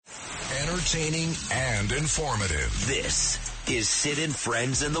entertaining and informative. This is Sid and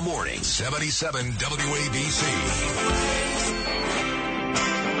Friends in the Morning. 77 WABC.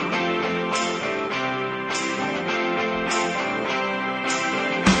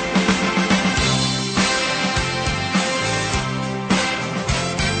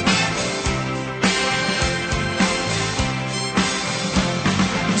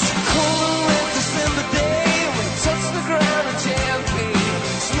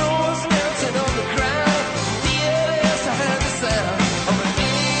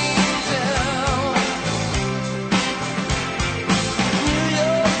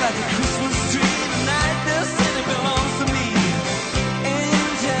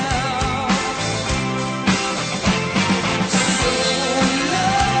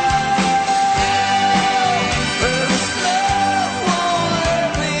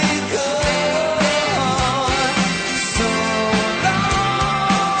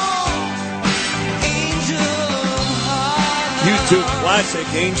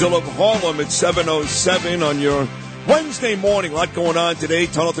 Classic Angel of Harlem at 7:07 on your Wednesday morning. A lot going on today.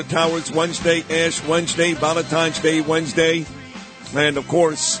 Tunnel to Towers Wednesday, Ash Wednesday, Valentine's Day Wednesday. And, of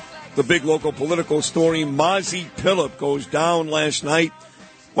course, the big local political story. Mazi Phillip goes down last night.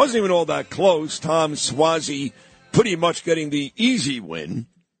 Wasn't even all that close. Tom Suozzi pretty much getting the easy win.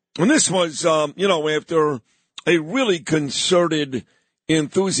 And this was, after a really concerted,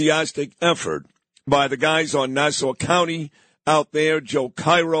 enthusiastic effort by the guys on Nassau County out there, Joe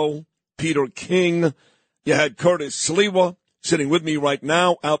Cairo, Peter King. You had Curtis Sliwa sitting with me right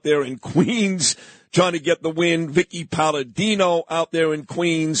now out there in Queens trying to get the win. Vicky Palladino out there in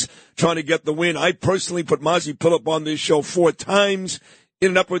Queens trying to get the win. I personally put Mazi Phillip on this show 4 times in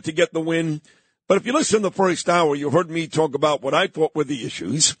an effort to get the win. But if you listen to the first hour, you heard me talk about what I thought were the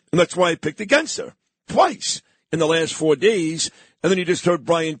issues, and that's why I picked against her twice in the last 4 days. And then you just heard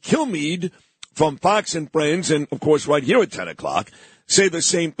Brian Kilmeade from Fox and Friends, and, of course, right here at 10 o'clock, say the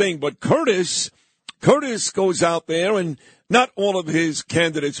same thing. But Curtis goes out there, and not all of his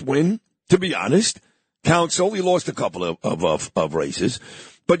candidates win, to be honest. Council, he lost a couple of races.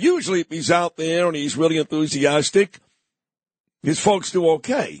 But usually if he's out there and he's really enthusiastic, his folks do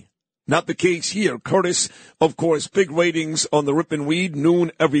okay. Not the case here. Curtis, of course, big ratings on the Rip and Weed,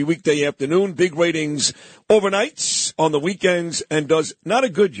 noon every weekday afternoon. Big ratings overnights on the weekends, and does not a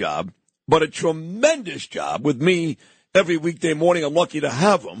good job, but a tremendous job with me every weekday morning. I'm lucky to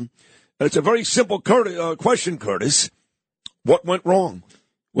have him. And it's a very simple question, Curtis. What went wrong?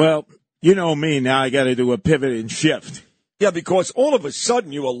 Well, you know me now. I got to do a pivot and shift. Yeah, because all of a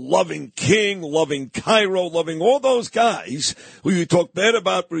sudden you were loving King, loving Cairo, loving all those guys who you talked bad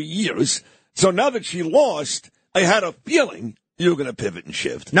about for years. So now that she lost, I had a feeling you were going to pivot and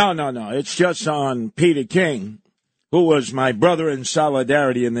shift. No. It's just on Peter King, who was my brother in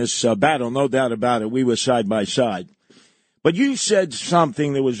solidarity in this battle, no doubt about it. We were side by side. But you said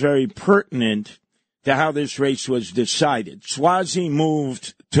something that was very pertinent to how this race was decided. Suozzi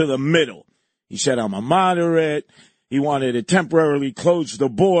moved to the middle. He said, I'm a moderate. He wanted to temporarily close the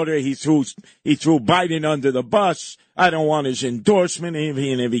border. He threw Biden under the bus. I don't want his endorsement,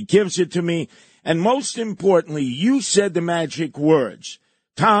 even if he gives it to me. And most importantly, you said the magic words.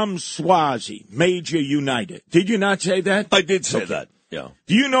 Tom Suozzi, Major United. Did you not say that? I did say that, yeah.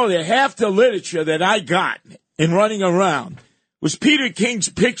 Do you know that half the literature that I got in running around was Peter King's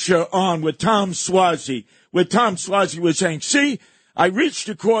picture on with Tom Suozzi, where Tom Suozzi was saying, see, I reached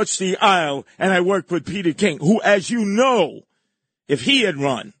across the aisle and I worked with Peter King, who, as you know, if he had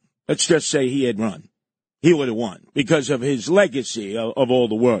run, let's just say he had run, he would have won because of his legacy of all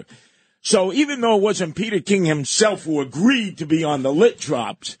the work. So even though it wasn't Peter King himself who agreed to be on the lit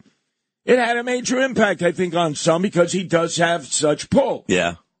drops, it had a major impact, I think, on some because he does have such pull.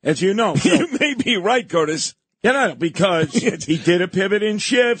 Yeah. As you know. You may be right, Curtis. No, because he did a pivot and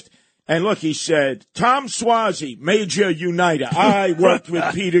shift. And look, he said, Tom Suozzi, Major United. I worked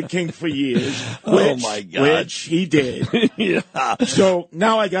with Peter King for years. Oh, my God. Which he did. Yeah. So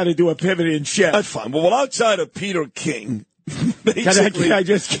now I got to do a pivot and shift. That's fine. Well, outside of Peter King, Can I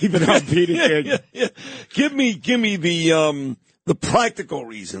just keep it on Peter King? Yeah. Give me the practical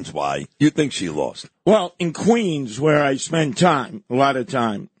reasons why you think she lost. Well, in Queens, where I spend time, a lot of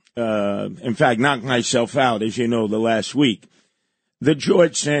time, in fact, knocked myself out, as you know, the last week, the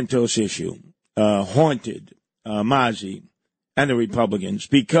George Santos issue haunted Mazi and the Republicans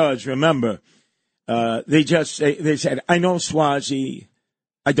because, remember, they said, I know Suozzi,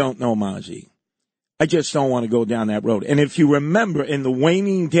 I don't know Mazi. I just don't want to go down that road. And if you remember, in the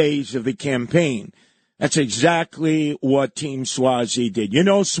waning days of the campaign, that's exactly what Team Suozzi did. You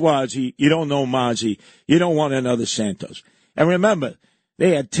know Suozzi, you don't know Mazi, you don't want another Santos. And remember,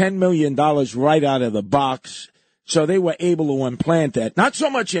 They had $10 million right out of the box, so they were able to implant that. Not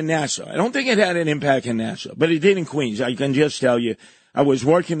so much in Nassau. I don't think it had an impact in Nassau, but it did in Queens. I can just tell you, I was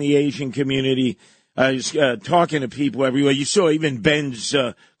working the Asian community. I was talking to people everywhere. You saw even Ben's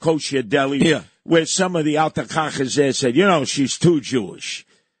kosher deli, where some of the Altakachas there said, she's too Jewish.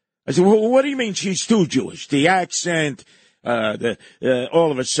 I said, well, what do you mean she's too Jewish? The accent,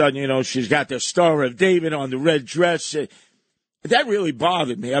 all of a sudden, she's got the Star of David on the red dress. That really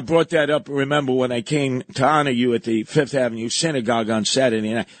bothered me. I brought that up, remember, when I came to honor you at the Fifth Avenue Synagogue on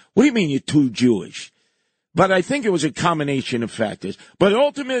Saturday night. What do you mean you're too Jewish? But I think it was a combination of factors. But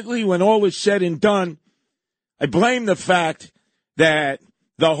ultimately, when all is said and done, I blame the fact that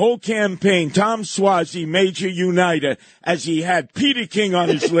the whole campaign, Tom Swazi, Major Uniter, as he had Peter King on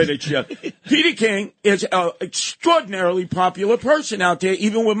his literature. Peter King is an extraordinarily popular person out there,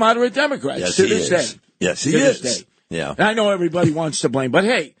 even with moderate Democrats. Yes, to this day. Yes, he is. This day. Yeah. And I know everybody wants to blame, but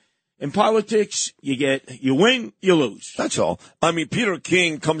hey, in politics, you win, you lose. That's all. I mean, Peter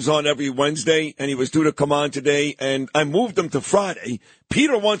King comes on every Wednesday, and he was due to come on today, and I moved him to Friday.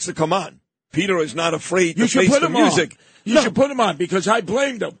 Peter wants to come on. Peter is not afraid to face the music. You should put him on, because I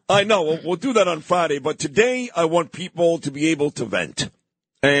blamed him. I know. We'll do that on Friday, but today I want people to be able to vent.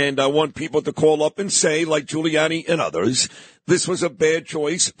 And I want people to call up and say, like Giuliani and others, this was a bad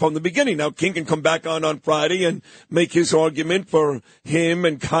choice from the beginning. Now, King can come back on Friday and make his argument for him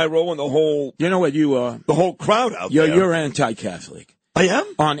and Cairo and the whole... You know what you are? The whole crowd out there. You're anti-Catholic. I am?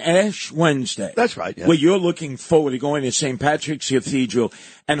 On Ash Wednesday. That's right, yeah. Where you're looking forward to going to St. Patrick's Cathedral,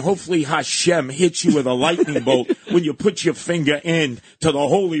 and hopefully Hashem hits you with a lightning bolt when you put your finger in to the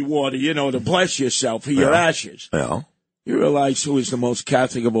holy water, to bless yourself for your ashes. Yeah. You realize who is the most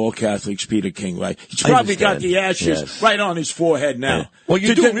Catholic of all Catholics, Peter King, right? He's probably got the ashes right on his forehead now. Yeah. Well,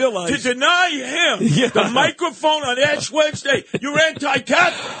 you do realize... To deny him the microphone on Ash Wednesday, you're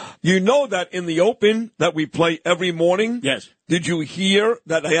anti-Catholic. You know that in the Open that we play every morning? Yes. Did you hear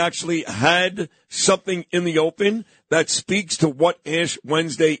that I actually had something in the Open that speaks to what Ash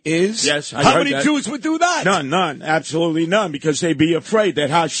Wednesday is? Yes, I How heard many that. Jews would do that? None, absolutely none, because they'd be afraid that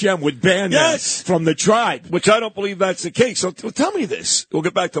Hashem would ban them from the tribe. Which I don't believe that's the case. So tell me this. We'll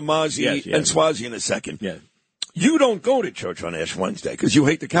get back to Mazi and Swazi in a second. Yeah. You don't go to church on Ash Wednesday because you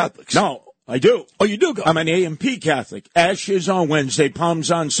hate the Catholics. No, I do. Oh, you do go? I'm an A&P Catholic. Ashes on Wednesday, palms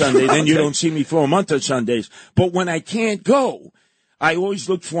on Sunday. Then you don't see me for a month of Sundays. But when I can't go, I always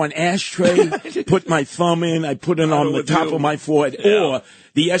look for an ashtray, put my thumb in, I put it on the top of my forehead, or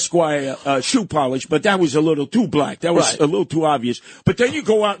the Esquire shoe polish, but that was a little too black. That was a little too obvious. But then you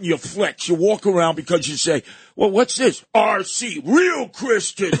go out and you flex. You walk around because you say, well, what's this? RC, real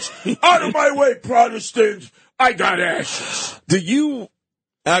Christians, out of my way, Protestants. I got ashes. Do you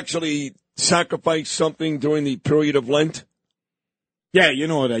actually sacrifice something during the period of Lent? Yeah, you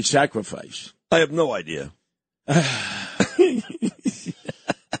know what I sacrifice. I have no idea.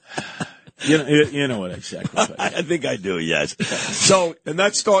 You know what I sacrifice. I think I do, yes. So, and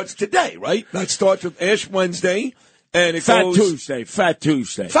that starts today, right? That starts with Ash Wednesday. And it Fat goes... Tuesday. Fat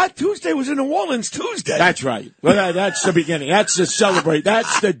Tuesday was in New Orleans Tuesday. That's right. Well, that's the beginning. That's the celebrate.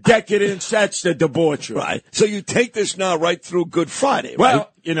 That's the decadence. That's the debauchery. Right. So you take this now right through Good Friday, right?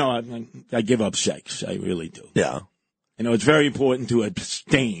 Well, I give up sex. I really do. Yeah. It's very important to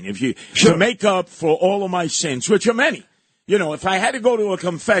abstain. To make up for all of my sins, which are many. If I had to go to a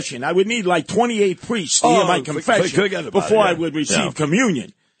confession, I would need like 28 priests to hear my confession before I would receive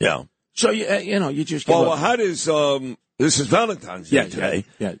communion. Yeah. So, you just give up. Well, how does, this is Valentine's Day today.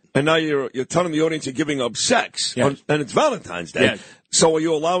 Yeah. And now you're telling the audience you're giving up sex. Yeah. And it's Valentine's Day. Yeah. So are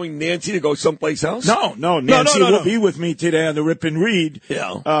you allowing Nancy to go someplace else? No. Nancy will be with me today on the Rip and Read.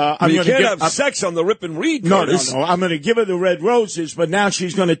 Yeah. You can't have sex on the Rip and Read. No. I'm going to give her the red roses, but now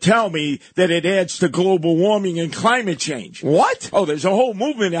she's going to tell me that it adds to global warming and climate change. What? Oh, there's a whole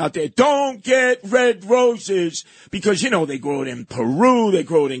movement out there. Don't get red roses because, they grow it in Peru. They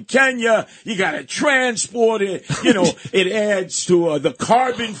grow it in Kenya. You got to transport it. It adds to the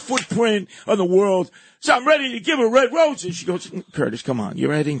carbon footprint of the world. So I'm ready to give her red roses. She goes, Curtis, come on.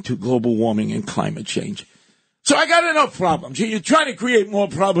 You're adding to global warming and climate change. So I got enough problems. You're trying to create more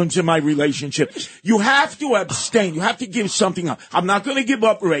problems in my relationship. You have to abstain. You have to give something up. I'm not going to give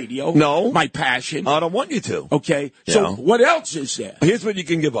up radio. No. My passion. I don't want you to. Okay. Yeah. So what else is there? Here's what you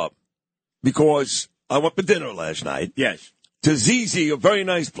can give up. Because I went for dinner last night. Yes. To ZZ, a very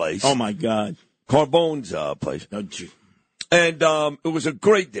nice place. Oh, my God. Carbone's place. Oh, gee. And it was a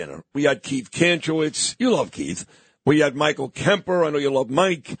great dinner. We had Keith Kantrowitz. You love Keith. We had Michael Kemper. I know you love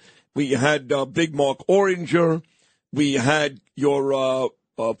Mike. We had Big Mark Oranger. We had your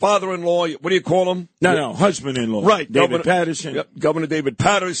father-in-law. What do you call him? No, husband-in-law. Right. David Patterson. Yep, Governor David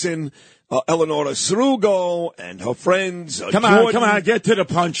Patterson, Eleanor Srugo, and her friends. Come on, get to the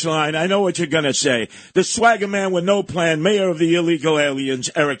punchline. I know what you're going to say. The swagger man with no plan, mayor of the illegal aliens,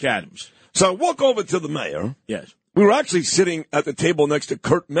 Eric Adams. So I walk over to the mayor. Yes. We were actually sitting at the table next to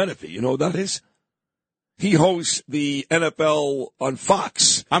Kurt Menefee. You know who that is? He hosts the NFL on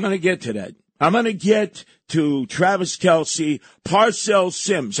Fox. I'm going to get to that. I'm going to get to Travis Kelce, Parcells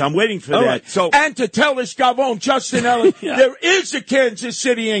Sims. I'm waiting for that. Right, and to tell this Gavone, Justin Elliott, there is a Kansas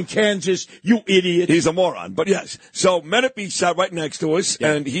City in Kansas, you idiot. He's a moron, but yes. So Menefee sat right next to us,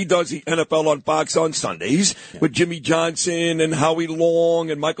 and he does the NFL on Fox on Sundays with Jimmy Johnson and Howie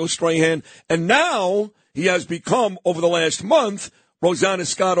Long and Michael Strahan. And now he has become, over the last month, Rosanna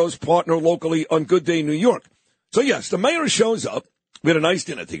Scotto's partner locally on Good Day New York. So, yes, the mayor shows up. We had a nice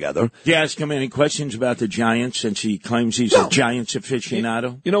dinner together. Did you ask him any questions about the Giants since he claims he's a Giants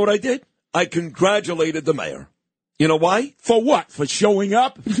aficionado? You know what I did? I congratulated the mayor. You know why? For what? For showing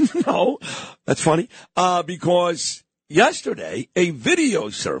up? No. That's funny. Because yesterday, a video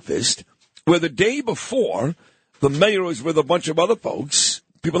surfaced where the day before, the mayor was with a bunch of other folks,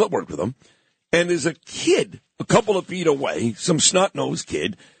 people that work with him, and there's a kid a couple of feet away, some snot-nosed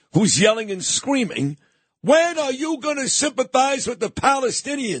kid, who's yelling and screaming, "When are you going to sympathize with the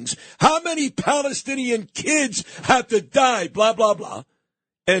Palestinians? How many Palestinian kids have to die? Blah, blah, blah."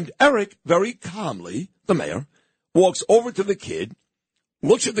 And Eric, very calmly, the mayor, walks over to the kid,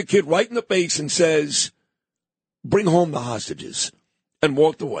 looks at the kid right in the face and says, "Bring home the hostages," and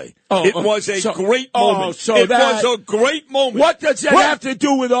walked away. It was a great moment. It was a great moment. What does that have to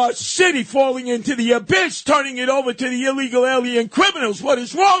do with our city falling into the abyss, turning it over to the illegal alien criminals? What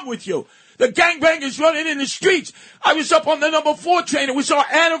is wrong with you? The gangbangers running in the streets. I was up on the number 4 train. It was our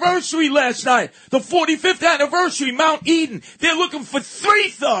anniversary last night. The 45th anniversary, Mount Eden. They're looking for 3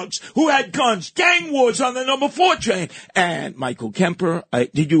 thugs who had guns. Gang wars on the number 4 train. And Michael Kemper,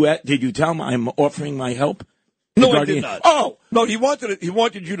 did you tell him I'm offering my help? No, I did not. Oh. No, he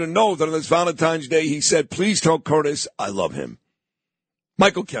wanted you to know that on this Valentine's Day, he said, "Please tell Curtis I love him."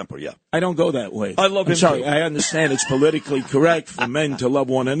 Michael Kemper, yeah. I don't go that way. I love him, I'm sorry, too. I understand it's politically correct for men to love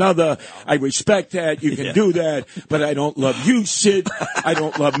one another. I respect that. You can do that. But I don't love you, Sid. I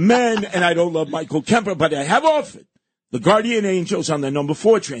don't love men, and I don't love Michael Kemper. But I have offered the Guardian Angels on the number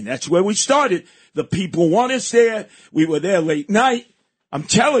 4 train. That's where we started. The people want us there. We were there late night. I'm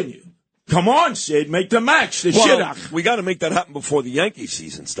telling you. Come on, Sid, make the match. We got to make that happen before the Yankee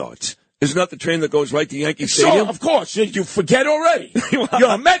season starts. Isn't that the train that goes right to Yankee Stadium? So, of course. Did you forget already? You're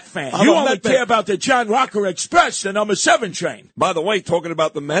a Met fan. You only care about the John Rocker Express, the number 7 train. By the way, talking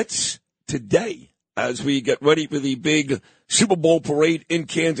about the Mets, today, as we get ready for the big Super Bowl parade in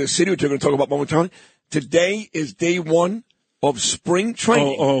Kansas City, which we're going to talk about momentarily, today is day 1 of spring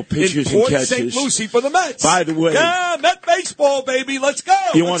training pitchers in Port and catches. St. Lucie for the Mets. By the way, Met baseball, baby. Let's go.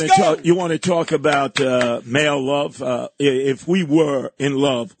 You want to talk about male love? If we were in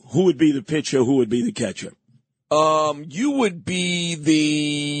love, who would be the pitcher? Who would be the catcher? You would be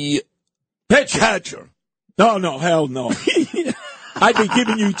the catcher. No, hell no. I'd be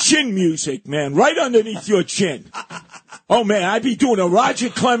giving you chin music, man, right underneath your chin. Oh man, I'd be doing a Roger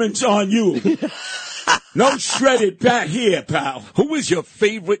Clemens on you. No shredded back here, pal. Who is your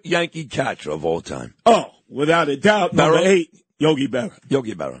favorite Yankee catcher of all time? Oh, without a doubt, number 8, Yogi Berra.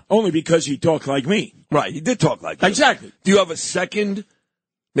 Yogi Berra. Only because he talked like me. Right, he did talk like that. Exactly. Do you have a second?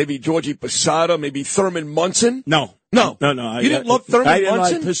 Maybe Georgie Posada, maybe Thurman Munson? No. You didn't love Thurman Munson? I didn't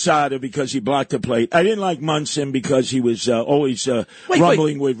like Posada because he blocked the plate. I didn't like Munson because he was always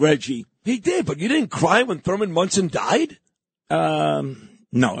rumbling with Reggie. He did, but you didn't cry when Thurman Munson died?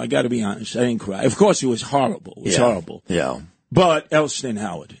 No, I got to be honest. I didn't cry. Of course, it was horrible. It was horrible. Yeah. But Elston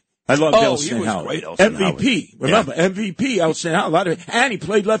Howard. I loved Elston Howard. Great, Elston MVP. Howard. Remember, MVP, Elston Howard. And he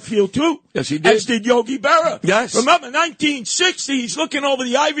played left field, too. Yes, he did. As did Yogi Berra. Yes. Remember, 1960, he's looking over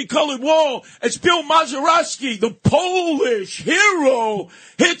the ivy-colored wall as Bill Mazeroski, the Polish hero,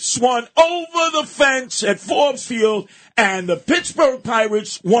 hits one over the fence at Forbes Field, and the Pittsburgh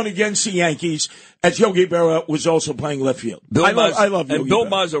Pirates won against the Yankees, as Yogi Berra was also playing left field. I love Yogi And Bill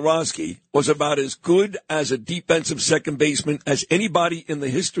Berra. Mazeroski was about as good as a defensive second baseman as anybody in the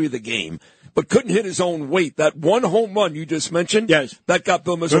history of the game, but couldn't hit his own weight. That one home run you just mentioned, yes, that got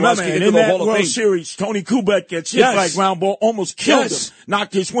Bill Mazeroski into in the that Hall of World Fame. Series, Tony Kubek gets hit by a ground ball, almost killed him,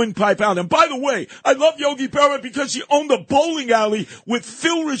 knocked his windpipe out. And by the way, I love Yogi Berra because he owned a bowling alley with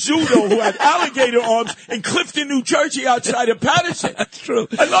Phil Rizzuto, who had alligator arms, in Clifton, New Jersey, outside of Patterson. That's true.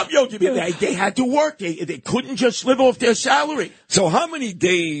 I love Yogi Berra. They had to work. They couldn't just live off their salary. So how many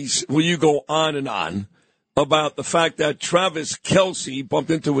days will you go on and on about the fact that Travis Kelce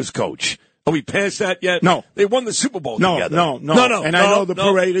bumped into his coach. Are we past that yet? No. They won the Super Bowl together. No. And I know the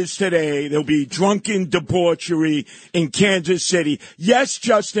parade is today. There'll be drunken debauchery in Kansas City. Yes,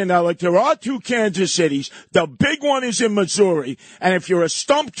 Justin Ellick, there are two Kansas Cities. The big one is in Missouri. And if you're a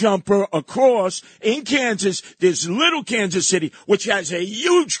stump jumper across in Kansas, there's little Kansas City, which has a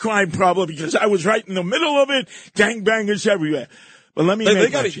huge crime problem because I was right in the middle of it. Gangbangers everywhere. But let me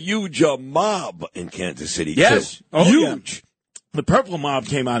They got a huge mob in Kansas City, yes. too. Oh, huge. Yeah. The Purple Mob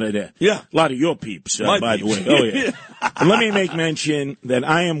came out of there. Yeah. A lot of your peeps, by the way. Oh, yeah. And let me make mention that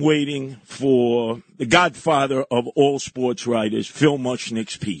I am waiting for the godfather of all sports writers, Phil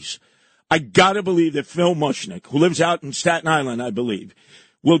Mushnick's piece. I got to believe that Phil Mushnick, who lives out in Staten Island, I believe,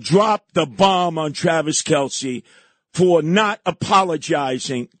 will drop the bomb on Travis Kelce for not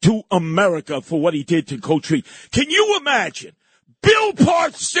apologizing to America for what he did to Coach Reed. Can you imagine Bill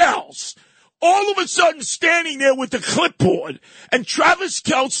Parcells all of a sudden standing there with the clipboard and Travis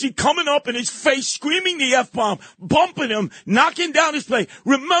Kelce coming up in his face, screaming the F-bomb, bumping him, knocking down his play?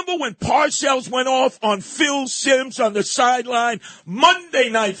 Remember when Parcells went off on Phil Simms on the sideline? Monday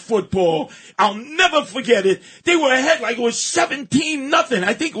Night Football. I'll never forget it. They were ahead like it was 17-0.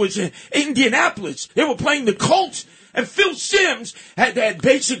 I think it was in Indianapolis. They were playing the Colts. And Phil Simms had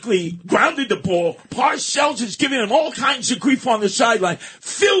basically grounded the ball. Parcells is giving him all kinds of grief on the sideline.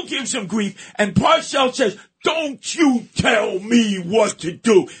 Phil gives him grief, and Parcells says, "Don't you tell me what to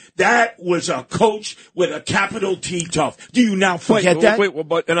do." That was a coach with a capital T tough. Do you now forget that?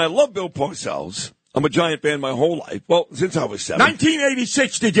 And I love Bill Parcells. I'm a Giant fan my whole life. Well, since I was 7.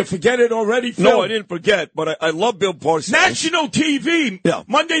 1986, did you forget it already, Phil? No, I didn't forget, but I love Bill Parcells. National TV, yeah.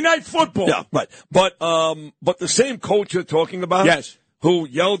 Monday Night Football. Yeah, right. But the same coach you're talking about, yes, who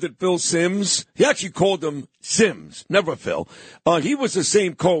yelled at Phil Simms, he actually called him Simms, never Phil. He was the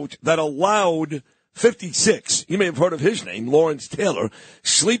same coach that allowed 56, you may have heard of his name, Lawrence Taylor,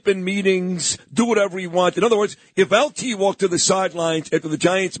 sleep in meetings, do whatever he wanted. In other words, if LT walked to the sidelines after the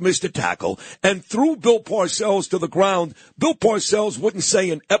Giants missed a tackle and threw Bill Parcells to the ground, Bill Parcells wouldn't say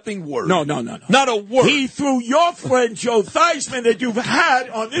an effing word. No. Not a word. He threw your friend Joe Theismann that you've had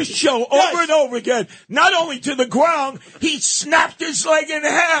on this show over and over again, not only to the ground, he snapped his leg in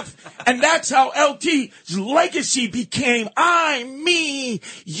half. And that's how LT's legacy became, I, me,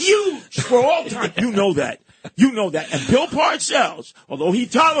 huge for all time. You know that. And Bill Parcells, although he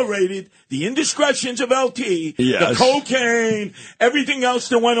tolerated the indiscretions of LT, the cocaine, everything else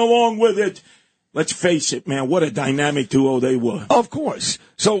that went along with it, let's face it, man, what a dynamic duo they were. Of course.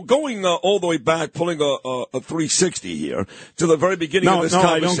 So going all the way back, pulling a 360 here to the very beginning of this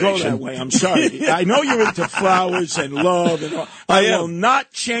conversation. No, I don't go that way. I'm sorry. I know you're into flowers and love and all. I will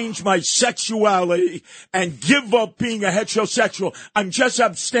not change my sexuality and give up being a heterosexual. I'm just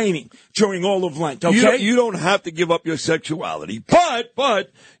abstaining during all of Lent, okay? You don't have to give up your sexuality,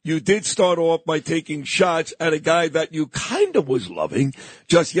 but you did start off by taking shots at a guy that you kind of was loving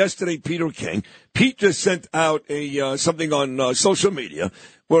just yesterday, Peter King. Pete just sent out something on social media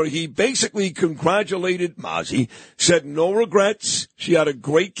where he basically congratulated Mozzie, said no regrets. She had a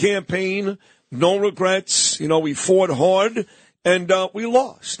great campaign, no regrets. You know, we fought hard, and we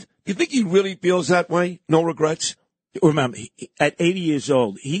lost. You think he really feels that way? No regrets? Remember, at 80 years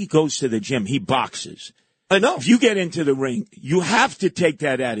old, he goes to the gym. He boxes. I know. If you get into the ring, you have to take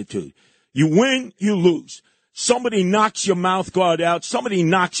that attitude. You win, you lose. Somebody knocks your mouth guard out. Somebody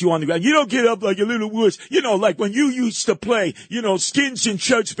knocks you on the ground. You don't get up like a little wuss. You know, like when you used to play, skins in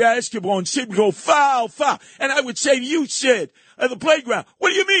church basketball and Sid would go, foul, foul. And I would say to you, Sid, at the playground, what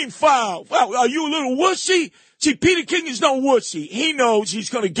do you mean foul? Foul? Are you a little wussy? See, Peter King is no wussy. He knows he's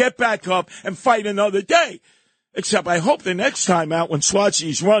going to get back up and fight another day. Except I hope the next time out when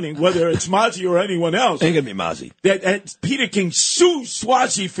Swazi's running, whether it's Mozzie or anyone else. Ain't going to be Mozzie. That Peter King sues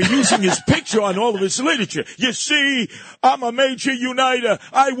Swazi for using his picture on all of his literature. You see, I'm a major uniter.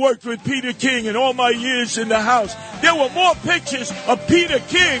 I worked with Peter King in all my years in the House. There were more pictures of Peter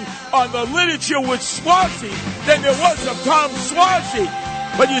King on the literature with Swazi than there was of Tom Swazi.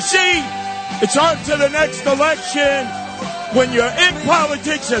 But you see, it's on to the next election. When you're in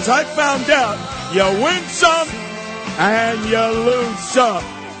politics, as I found out, you win some and you lose some.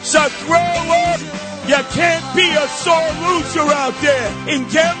 So grow up. You can't be a sore loser out there. In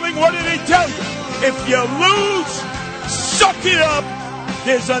gambling, what do they tell you? If you lose, suck it up.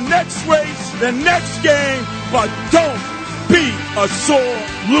 There's a next race, the next game, but don't be a sore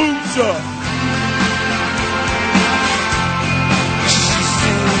loser.